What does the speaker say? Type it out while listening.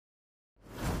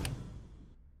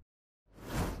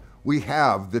We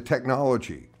have the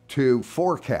technology to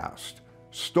forecast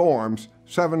storms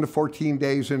 7 to 14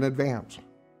 days in advance.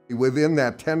 Within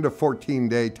that 10 to 14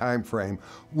 day time frame,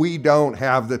 we don't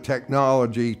have the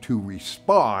technology to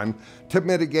respond to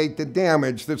mitigate the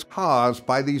damage that's caused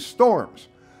by these storms.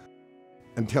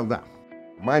 Until now.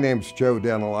 My name's Joe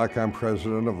Deneluk. I'm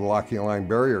president of the Lockheed Line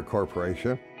Barrier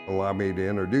Corporation. Allow me to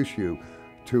introduce you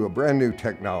to a brand new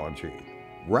technology,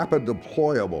 rapid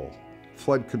deployable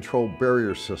flood control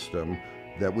barrier system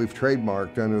that we've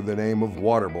trademarked under the name of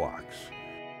WaterBlocks.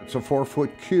 It's a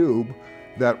 4-foot cube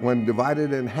that when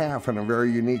divided in half in a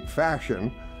very unique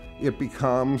fashion, it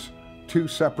becomes two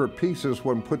separate pieces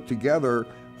when put together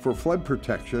for flood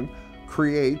protection,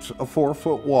 creates a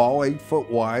 4-foot wall, 8 foot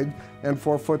wide and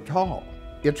 4 foot tall.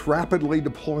 It's rapidly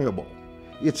deployable.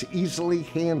 It's easily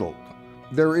handled.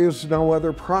 There is no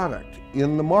other product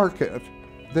in the market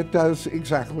that does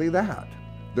exactly that.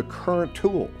 The current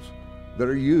tools that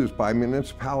are used by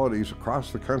municipalities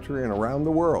across the country and around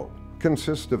the world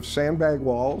consist of sandbag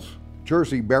walls,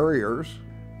 jersey barriers,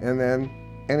 and then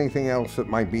anything else that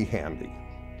might be handy.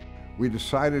 We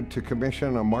decided to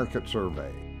commission a market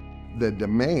survey. The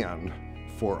demand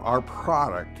for our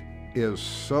product is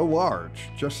so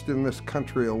large just in this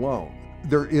country alone.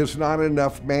 There is not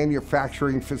enough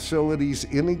manufacturing facilities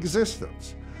in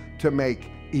existence to make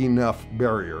enough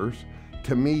barriers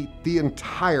to meet the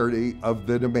entirety of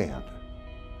the demand.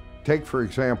 Take, for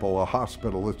example, a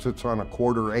hospital that sits on a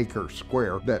 1/4 acre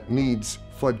square that needs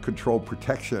flood control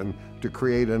protection to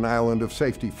create an island of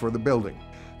safety for the building.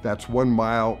 That's 1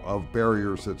 mile of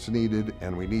barriers that's needed,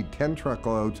 and we need 10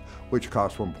 truckloads, which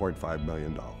costs $1.5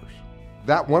 million.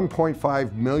 That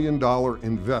 $1.5 million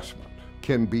investment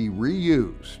can be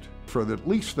reused for at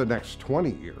least the next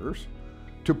 20 years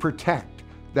to protect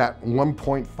that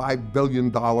 $1.5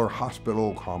 billion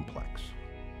hospital complex.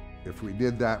 If we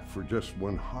did that for just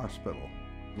one hospital,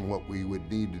 and what we would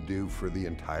need to do for the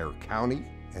entire county,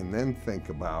 and then think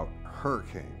about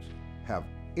hurricanes have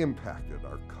impacted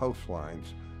our coastlines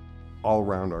all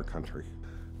around our country.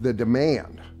 The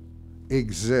demand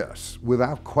exists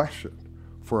without question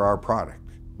for our product.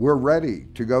 We're ready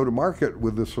to go to market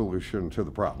with the solution to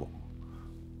the problem.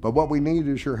 But what we need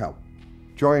is your help.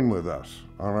 Join with us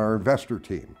on our investor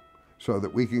team so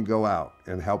that we can go out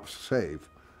and help save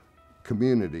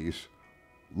communities,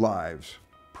 lives,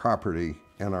 property,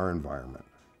 and our environment.